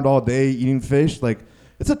around all day eating fish. Like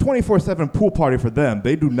it's a 24/7 pool party for them.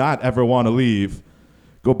 They do not ever want to leave.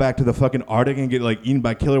 Go back to the fucking Arctic and get like eaten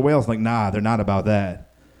by killer whales. Like nah, they're not about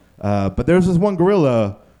that. But there's this one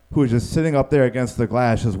gorilla who was just sitting up there against the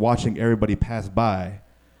glass, just watching everybody pass by.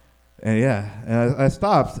 And yeah, I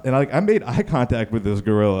stopped and I made eye contact with this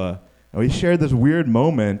gorilla. And we shared this weird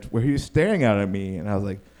moment where he was staring out at me, and I was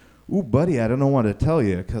like, "Ooh, buddy, I don't know what to tell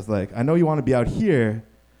you, cause like I know you want to be out here,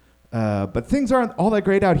 but things aren't all that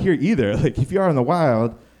great out here either. Like if you are in the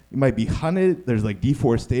wild, you might be hunted. There's like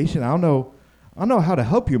deforestation. I don't know how to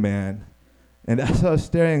help you, man." And as I was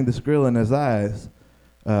staring this gorilla in his eyes,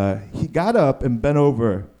 he got up and bent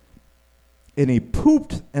over, and he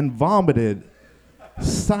pooped and vomited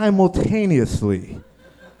simultaneously.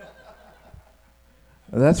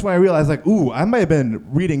 And that's when I realized, like, ooh, I might have been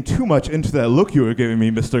reading too much into that look you were giving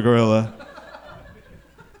me, Mr. Gorilla.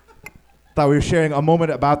 Thought we were sharing a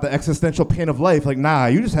moment about the existential pain of life. Like, nah,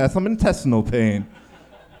 you just had some intestinal pain.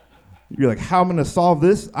 You're like, how am I gonna solve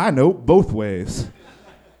this? I know, both ways.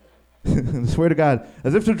 I swear to God,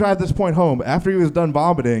 as if to drive this point home, after he was done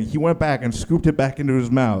vomiting, he went back and scooped it back into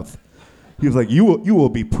his mouth. He was like, you will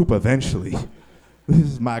be poop eventually. This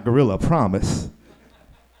is my gorilla promise.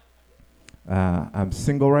 I'm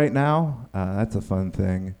single right now. That's a fun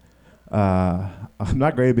thing. I'm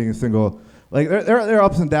not great at being single. Like there are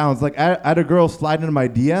ups and downs. Like I had a girl slide into my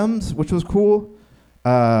DMs, which was cool.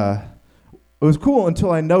 It was cool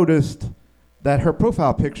until I noticed that her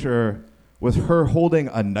profile picture was her holding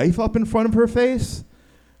a knife up in front of her face.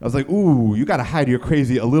 I was like, ooh, you gotta hide your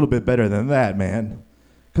crazy a little bit better than that, man.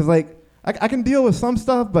 Cause like I can deal with some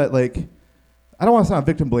stuff, but like I don't want to sound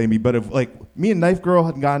victim blamey, but if like me and Knife Girl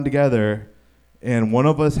had gotten together and one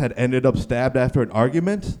of us had ended up stabbed after an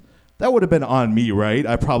argument, that would have been on me, right?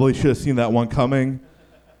 I probably should have seen that one coming.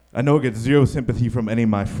 I know it gets zero sympathy from any of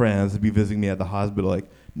my friends to be visiting me at the hospital. Like,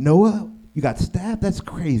 Noah, you got stabbed? That's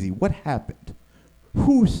crazy. What happened?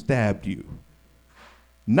 Who stabbed you?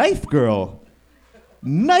 Knife Girl.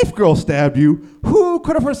 Knife Girl stabbed you? Who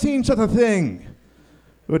could have foreseen such a thing?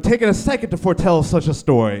 It would have taken a second to foretell such a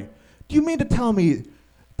story. Do you mean to tell me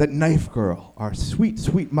that Knife Girl, our sweet,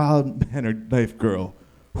 sweet, mild-mannered Knife Girl,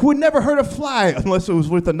 who had never hurt a fly unless it was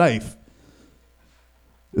with a knife,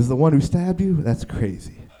 is the one who stabbed you? That's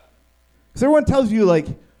crazy. Because everyone tells you, like,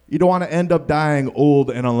 you don't want to end up dying old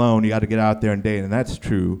and alone. You got to get out there and date, and that's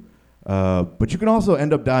true. But you can also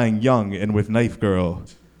end up dying young and with Knife Girl.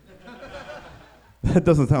 That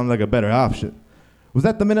doesn't sound like a better option. Was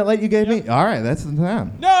that the minute light you gave me? All right, that's the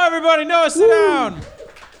time. No, everybody, Noah, sit down.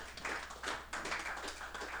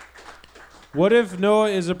 What if Noah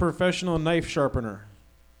is a professional knife sharpener?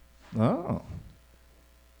 Oh.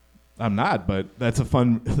 I'm not, but that's a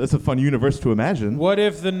fun universe to imagine. What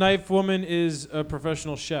if the knife woman is a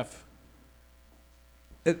professional chef?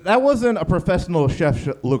 That wasn't a professional chef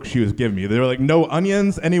look she was giving me. There were like no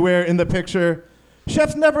onions anywhere in the picture.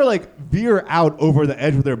 Chefs never like veer out over the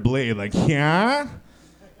edge with their blade, like, yeah?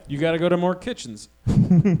 You got to go to more kitchens.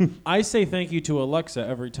 I say thank you to Alexa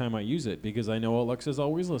every time I use it because I know Alexa's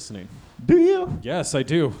always listening. Do you? Yes, I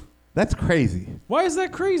do. That's crazy. Why is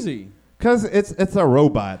that crazy? Because it's a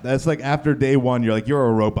robot. That's like after day one, you're like, you're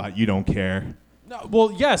a robot. You don't care. No,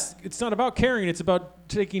 well, yes, it's not about caring. It's about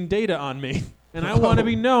taking data on me. And I want to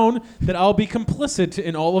be known that I'll be complicit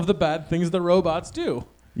in all of the bad things the robots do.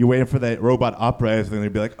 You're waiting for that robot uprising, and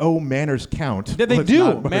they'd be like, oh, manners count. Yeah, they Let's do.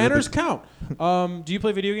 not murder Manners the- count. Do you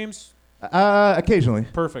play video games? Occasionally.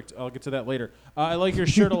 Perfect. I'll get to that later. I like your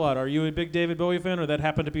shirt a lot. Are you a big David Bowie fan, or that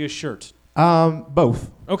happened to be a shirt?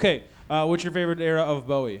 Both. Okay. What's your favorite era of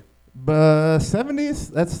Bowie? 70s?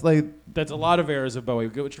 That's like That's a lot of eras of Bowie.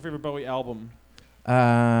 What's your favorite Bowie album?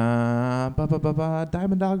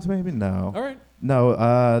 Diamond Dogs maybe? No. All right. No,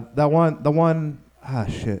 the one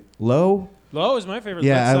Low? Low is my favorite.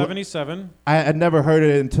 Yeah, Like I- 77. I'd never heard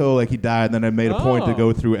it until like he died, and then I made a point to Oh.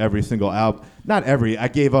 go through every single album. Not every. I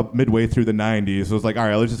gave up midway through the 90s. So it was like, all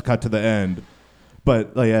right, let's just cut to the end.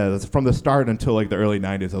 But yeah, that's from the start until like the early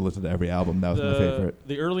 90s, I listened to every album. That was my favorite.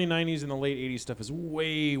 The early 90s and the late 80s stuff is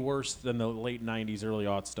way worse than the late 90s, early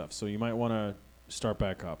aughts stuff. So you might want to start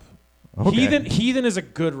back up. Okay. Heathen is a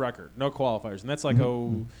good record. No qualifiers. And that's like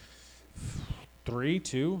Mhm. 03,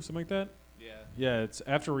 2, something like that. Yeah. Yeah, it's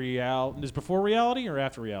after reality. Is before reality or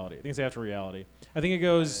after reality? I think it's after reality. I think it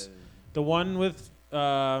goes the one with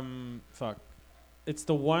It's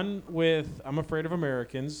the one with I'm Afraid of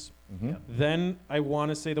Americans. Mhm. Then I want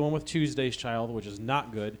to say the one with Tuesday's Child, which is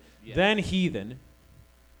not good. Yes. Then Heathen.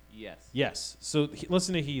 Yes. Yes. So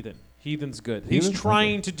listen to Heathen. Heathen's good. Heathen? He's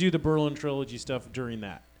trying Okay. to do the Berlin Trilogy stuff during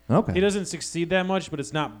that. Okay. He doesn't succeed that much, but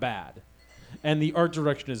it's not bad. And the art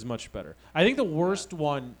direction is much better. I think the worst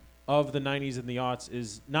one of the 90s and the aughts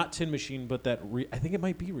is not Tin Machine, but I think it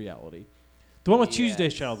might be Reality. The one with Yes.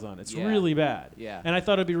 Tuesday's Child's on. It's Yeah. really bad. Yeah. And I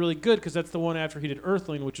thought it'd be really good because that's the one after he did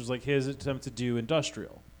Earthling, which was like his attempt to do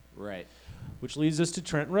industrial. Right. Which leads us to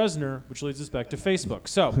Trent Reznor, which leads us back to Facebook.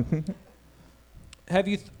 So,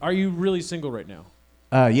 are you really single right now?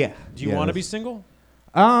 Yeah. Do you want to be single?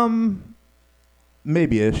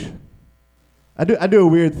 Maybe-ish. I do a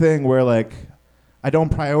weird thing where like I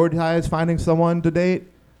don't prioritize finding someone to date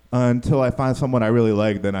until I find someone I really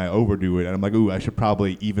like. Then I overdo it, and I'm like, ooh, I should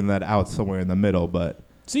probably even that out somewhere in the middle. But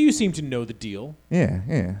So you seem to know the deal.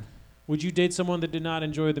 yeah. Would you date someone that did not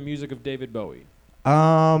enjoy the music of David Bowie?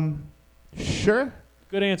 Sure.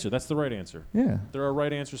 Good answer. That's the right answer. Yeah. There are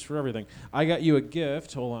right answers for everything. I got you a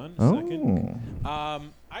gift. Hold on a second. Oh.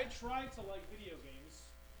 I tried to like video games.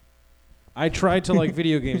 I tried to like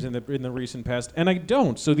video games in the recent past, and I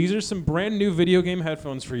don't. So these are some brand new video game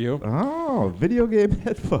headphones for you. Oh, video game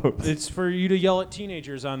headphones. It's for you to yell at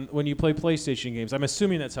teenagers on when you play PlayStation games. I'm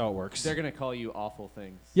assuming that's how it works. They're gonna call you awful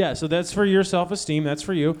things. Yeah, so that's for your self-esteem. That's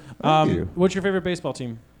for you. Thank you. What's your favorite baseball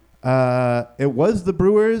team? It was the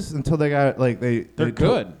Brewers until they got like They're they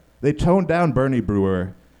good. They toned down Bernie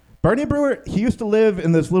Brewer. Bernie Brewer, he used to live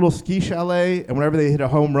in this little ski chalet, and whenever they hit a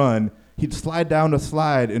home run, he'd slide down the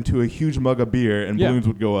slide into a huge mug of beer, and Yeah. balloons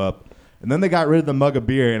would go up. And then they got rid of the mug of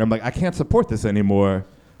beer, and I'm like, I can't support this anymore.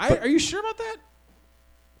 Are you sure about that?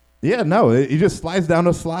 Yeah, no, he just slides down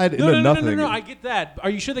the slide into No, nothing. I get that.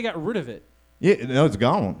 Are you sure they got rid of it? Yeah, no, it's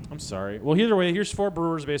gone. I'm sorry. Well, either way, here's 4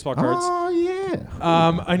 Brewers baseball cards. Oh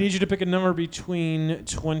yeah. I need you to pick a number between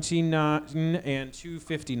 29 and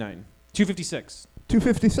 259. 256.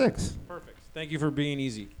 256. Perfect. Thank you for being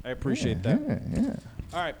easy. I appreciate that. Yeah.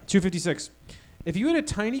 All right, 256. If you had a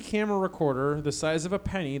tiny camera recorder the size of a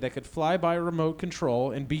penny that could fly by remote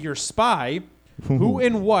control and be your spy, who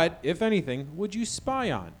and what, if anything, would you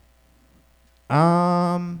spy on?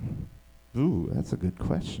 Ooh, that's a good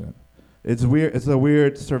question. It's weird. It's a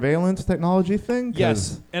weird surveillance technology thing. 'Cause-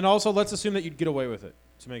 Yes. And also, let's assume that you'd get away with it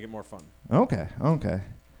to make it more fun. Okay.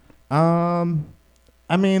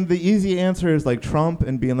 I mean, the easy answer is like Trump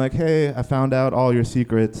and being like, "Hey, I found out all your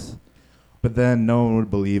secrets," but then no one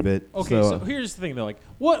would believe it. Okay, so here's the thing though. Like,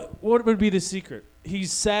 what would be the secret?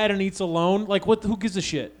 He's sad and eats alone. Like, what? Who gives a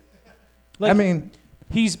shit? Like, I mean,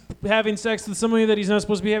 he's having sex with somebody that he's not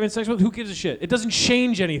supposed to be having sex with. Who gives a shit? It doesn't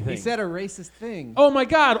change anything. He said a racist thing. Oh my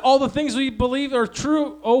God! All the things we believe are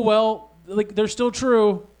true. Oh well, like they're still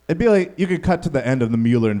true. it'd be like you could cut to the end of the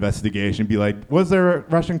Mueller investigation, be like, "Was there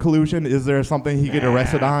Russian collusion? Is there something he get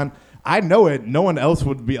arrested on?" I know it. No one else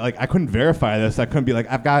would be like, I couldn't verify this. I couldn't be like,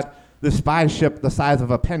 I've got this spy ship the size of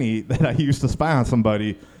a penny that I used to spy on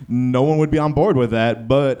somebody. No one would be on board with that,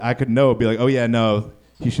 but I could know, be like, oh yeah, no,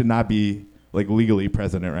 he should not be like legally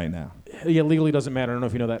president right now. Yeah, legally doesn't matter. I don't know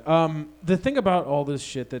if you know that. The thing about all this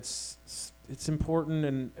shit it's important,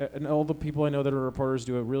 and all the people I know that are reporters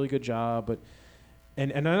do a really good job. But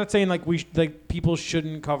and I'm not saying like people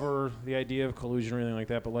shouldn't cover the idea of collusion or anything like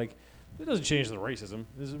that. But like it doesn't change the racism.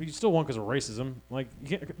 You still won because of racism. Like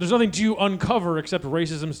there's nothing to uncover except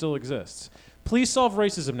racism still exists. Please solve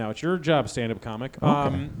racism now. It's your job, stand-up comic.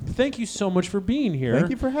 Okay. Thank you so much for being here. Thank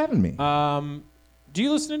you for having me. Do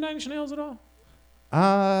you listen to Nine Inch Nails at all?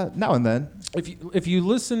 Now and then. If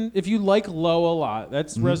you like Low a lot,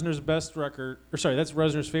 that's Mhm. Reznor's best record, that's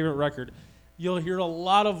Reznor's favorite record. You'll hear a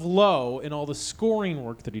lot of Low in all the scoring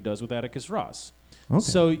work that he does with Atticus Ross. Okay.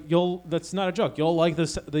 So that's not a joke. You'll like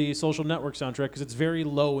the Social Network soundtrack because it's very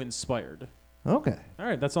low inspired. Okay. All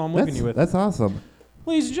right, that's all I'm leaving you with. That's awesome.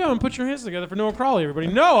 Ladies and gentlemen, put your hands together for Noah Crawley, everybody.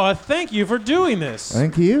 Noah, thank you for doing this.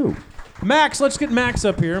 Thank you. Max, let's get Max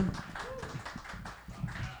up here.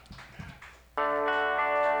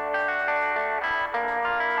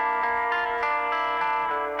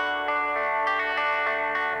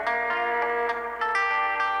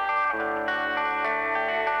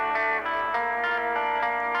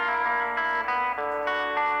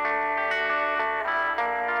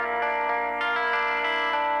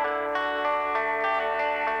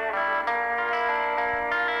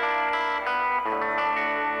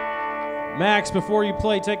 Max, before you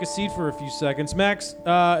play, take a seat for a few seconds. Max,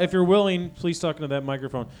 if you're willing, please talk into that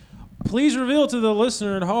microphone. Please reveal to the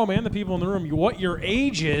listener at home and the people in the room what your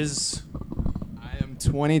age is. I am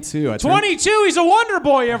 22. 22. He's a Wonder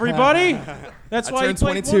Boy, everybody. That's I why turned he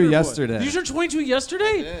played 22 Wonder Boy. yesterday. Did you turn 22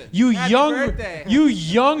 yesterday? did. You Happy young, birthday. you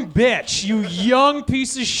young bitch. You young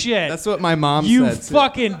piece of shit. That's what my mom You said. too.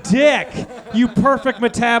 fucking dick. You perfect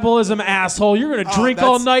metabolism asshole. You're gonna drink that's-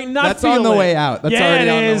 all night and not that's feel on the it. way out. That's yeah, already it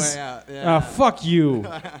on the is. way out. Yeah. Fuck you.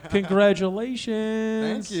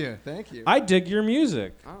 Congratulations. Thank you. Thank you. I dig your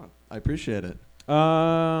music. Oh, I appreciate it.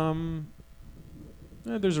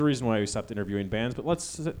 There's a reason why we stopped interviewing bands, but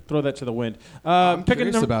let's throw that to the wind. I'm Pick a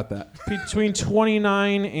curious number about that. between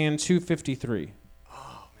 29 and 253.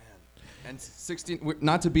 And 16,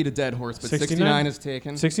 not to beat a dead horse, but 69? 69 is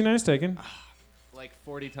taken. 69 is taken. Like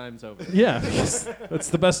 40 times over. Yeah, because that's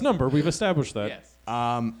the best number. We've established that. Yes.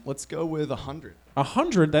 Let's go with 100.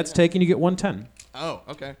 100, that's taken. You get 110. Oh,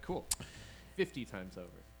 okay, cool. 50 times over.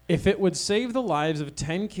 If it would save the lives of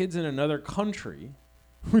 10 kids in another country,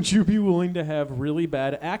 would you be willing to have really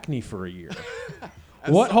bad acne for a year?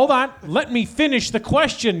 What? Hold on. Let me finish the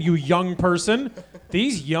question, you young person.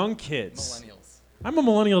 These young kids. Millennials. I'm a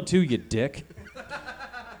millennial too, you dick.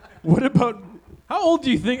 What about... How old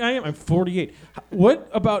do you think I am? I'm 48. What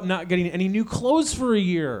about not getting any new clothes for a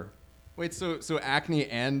year? Wait, so acne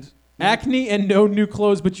and... Acne and no new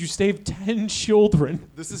clothes, but you saved 10 children.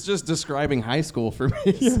 This is just describing high school for me.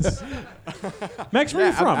 Yes. Max, where are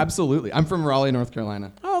you from? Absolutely. I'm from Raleigh, North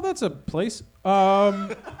Carolina. Oh, that's a place.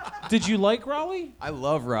 Did you like Raleigh? I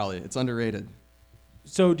love Raleigh. It's underrated.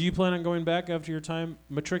 So do you plan on going back after your time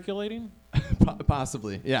matriculating?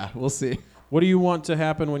 Possibly. Yeah, we'll see. What do you want to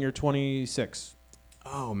happen when you're 26?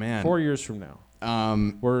 Oh, man. 4 years from now.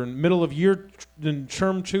 We're in the middle of in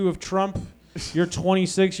term 2 of Trump. You're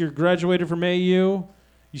 26. You're graduated from AU.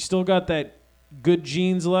 You still got that good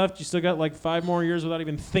genes left. You still got like 5 more years without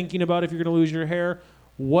even thinking about if you're going to lose your hair.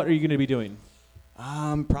 What are you going to be doing?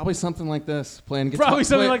 Probably something like this. Playing guitar. Probably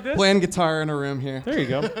something like this? Playing guitar in a room here. There you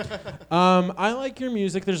go. I like your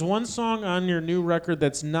music. There's one song on your new record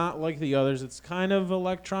that's not like the others. It's kind of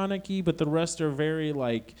electronic-y, but the rest are very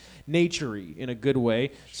like nature-y in a good way.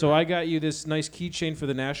 Sure. So I got you this nice keychain for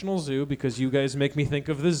the National Zoo because you guys make me think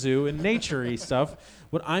of the zoo and nature-y stuff.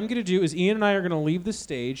 What I'm going to do is Ian and I are going to leave the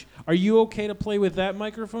stage. Are you okay to play with that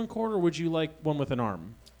microphone cord, or would you like one with an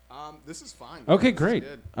arm? This is fine. Okay, This is great.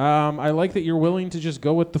 good. I like that you're willing to just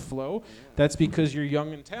go with the flow. That's because you're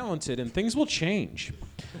young and talented, and things will change.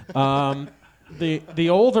 The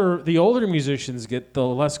older musicians get, the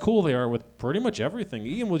less cool they are with pretty much everything.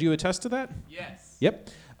 Ian, will you attest to that? Yes. Yep.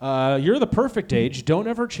 You're the perfect age. Don't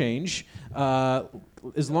ever change.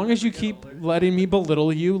 As long as you keep letting me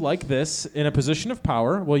belittle you like this in a position of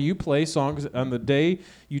power, while you play songs on the day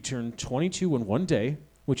you turn 22 in one day,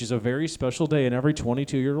 which is a very special day in every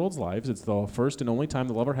 22-year-old's lives. It's the first and only time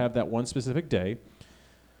they'll ever have that one specific day.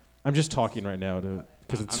 I'm just talking right now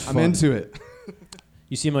because it's fun. I'm into it.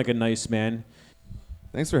 You seem like a nice man.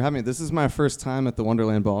 Thanks for having me. This is my first time at the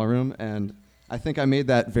Wonderland Ballroom, and I think I made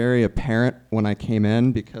that very apparent when I came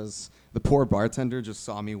in because the poor bartender just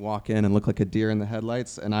saw me walk in and look like a deer in the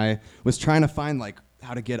headlights, and I was trying to find like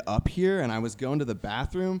how to get up here, and I was going to the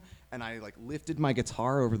bathroom, and I like lifted my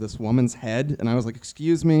guitar over this woman's head, and I was like,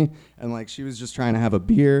 "Excuse me," and like she was just trying to have a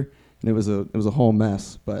beer, and it was a whole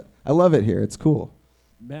mess. But I love it here. It's cool.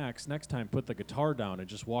 Max, next time put the guitar down and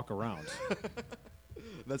just walk around.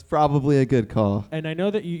 That's probably a good call. And I know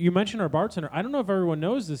that you mentioned our bartender. I don't know if everyone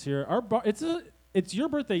knows this here. It's your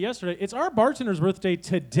birthday yesterday. It's our bartender's birthday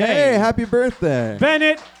today. Hey, happy birthday,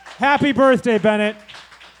 Bennett. Happy birthday, Bennett.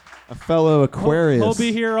 a fellow Aquarius. He'll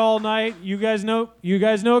be here all night. You guys know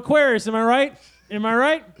Aquarius, am I right? Am I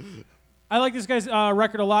right? I like this guy's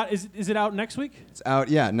record a lot. Is it out next week? It's out,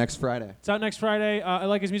 next Friday. It's out next Friday. I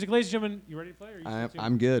like his music. Ladies and gentlemen, you ready to play? Or you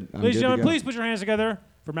I'm good. I'm Ladies and good to gentlemen, go. please put your hands together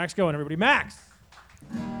for Max Cohen, everybody. Max!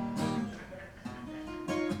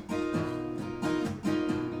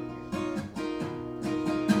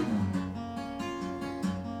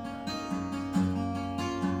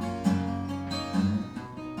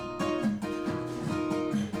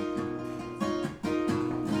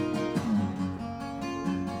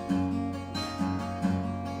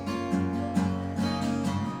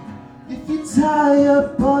 tie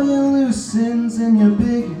up all your loose ends and your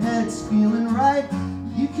big head's feeling right.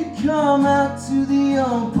 You could come out to the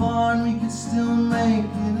old barn, we could still make it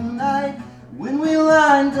a night. When we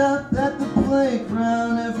lined up at the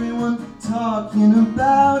playground, everyone talking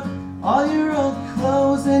about all your old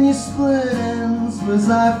clothes and your split ends. Was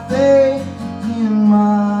I faking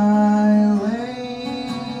my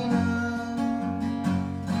lane?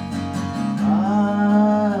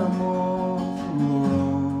 I'm all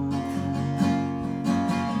alone.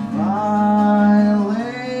 My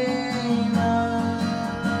lane, I'm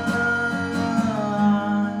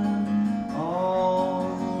all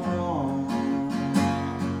wrong.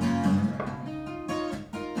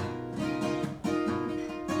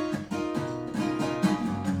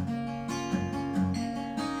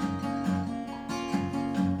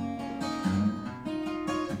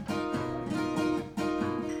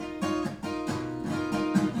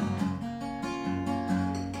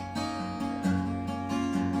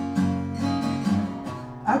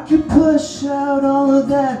 I could push out all of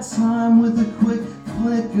that time with a quick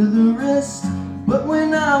flick of the wrist. But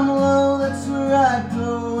when I'm low, that's where I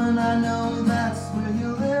go, and I know that's where you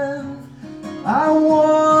live. I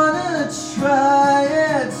wanna try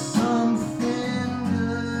at something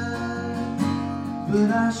good,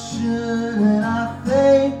 but I shouldn't. I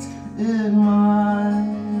faked it my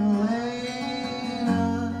lane.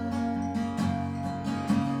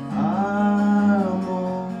 I'm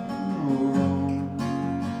all wrong.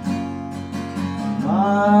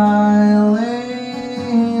 My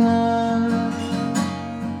lane,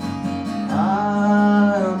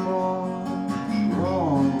 I'm all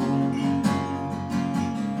wrong.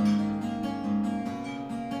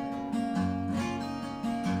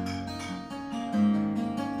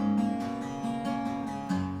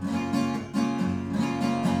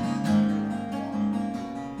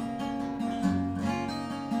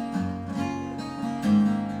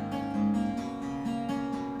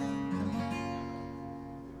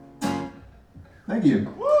 Thank you.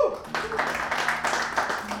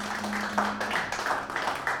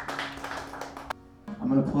 I'm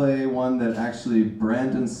gonna play one that actually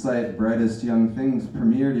Brandon's site, Brightest Young Things,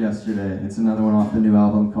 premiered yesterday. It's another one off the new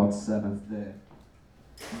album called Seventh Day.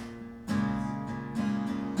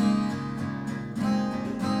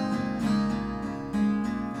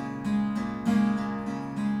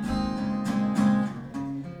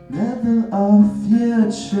 Never off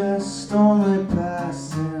your chest, only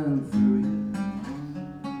passing through you.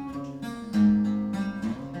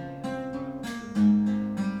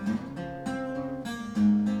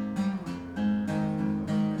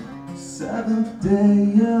 Seventh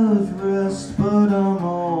day of rest, but I'm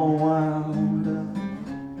all wound up.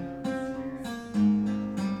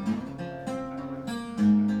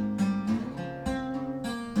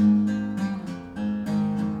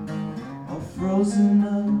 All frozen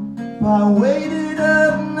up, I waited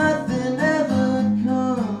up, nothing ever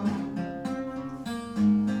come.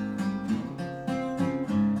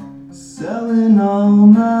 Selling all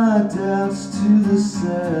my doubts to the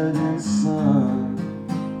setting sun.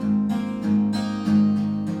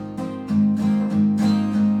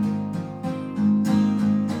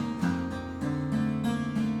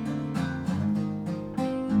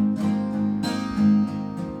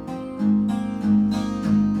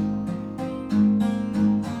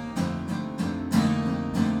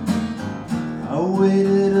 I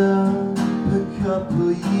waited up a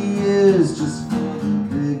couple years just for the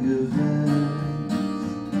big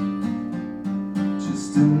events.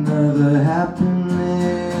 Just another happening.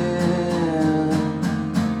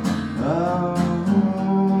 Oh.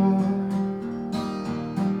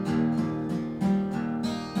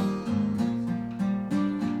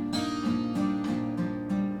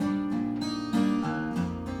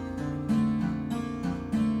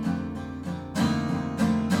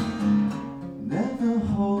 Never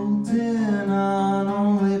holding on,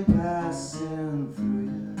 only passing through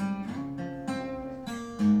you.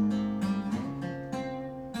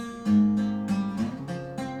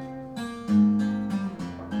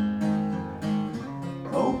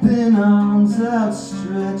 Open arms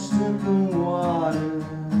outstretched at the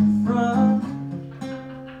waterfront.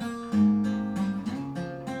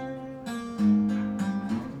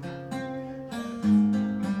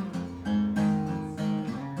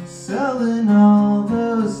 Selling all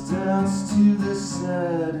those doubts to the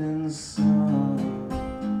setting sun.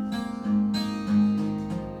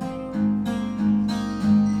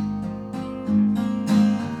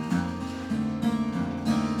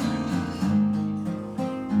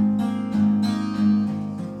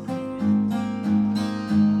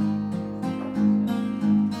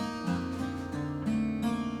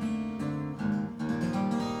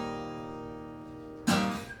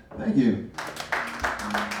 Thank you.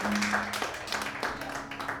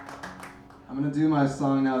 I'm gonna do my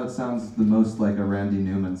song now that sounds the most like a Randy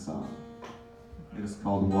Newman song. It is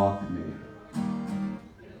called Walk Me.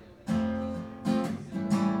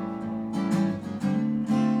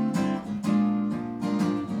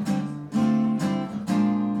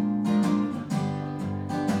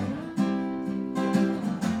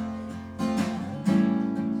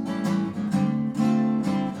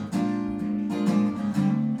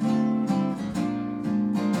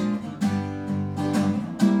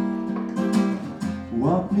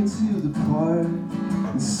 Walk me to the park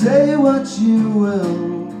and say what you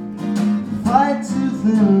will. Fight tooth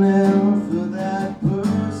and nail for that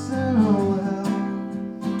personal help.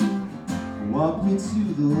 Walk me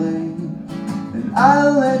to the lake and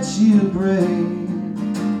I'll let you break,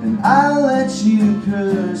 and I'll let you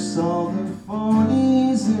curse all the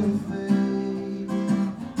phonies and fakes.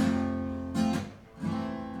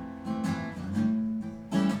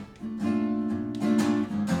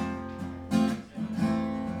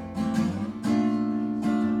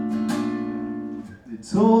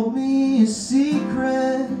 Told me a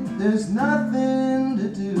secret, there's nothing to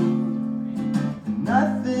do, and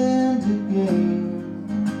nothing to gain,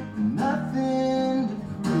 and nothing to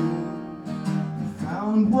prove.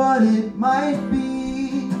 Found what it might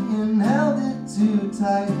be and held it too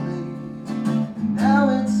tightly, and now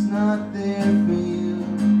it's not there for you.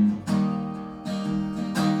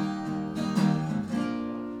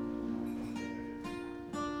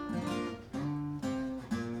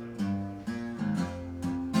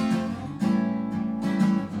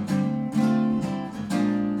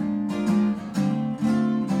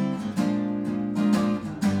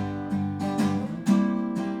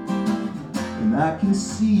 And I can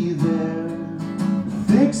see there,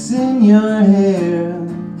 fixing your hair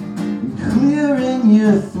and clearing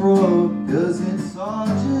your throat, 'cause it's all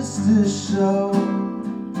just a show.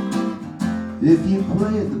 If you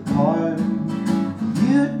played the part,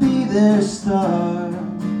 you'd be their star.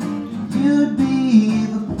 You'd be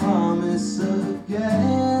the promise of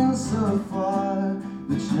getting so far,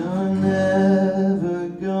 but you're never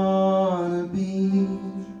gonna be.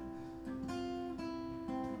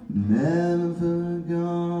 Never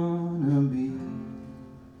gonna be.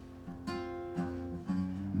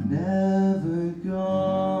 Never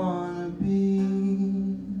gonna be.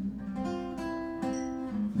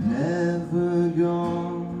 Never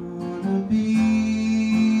gonna be.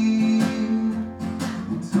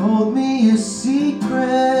 You told me a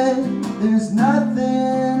secret, there's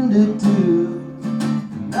nothing to do,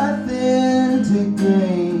 nothing to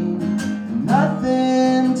gain,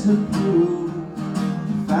 nothing to prove.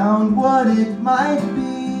 Found what it might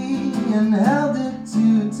be and held it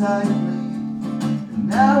too tightly, and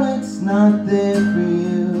now it's not there for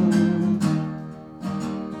you.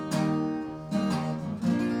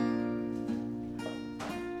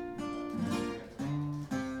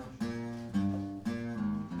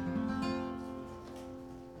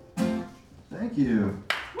 Thank you.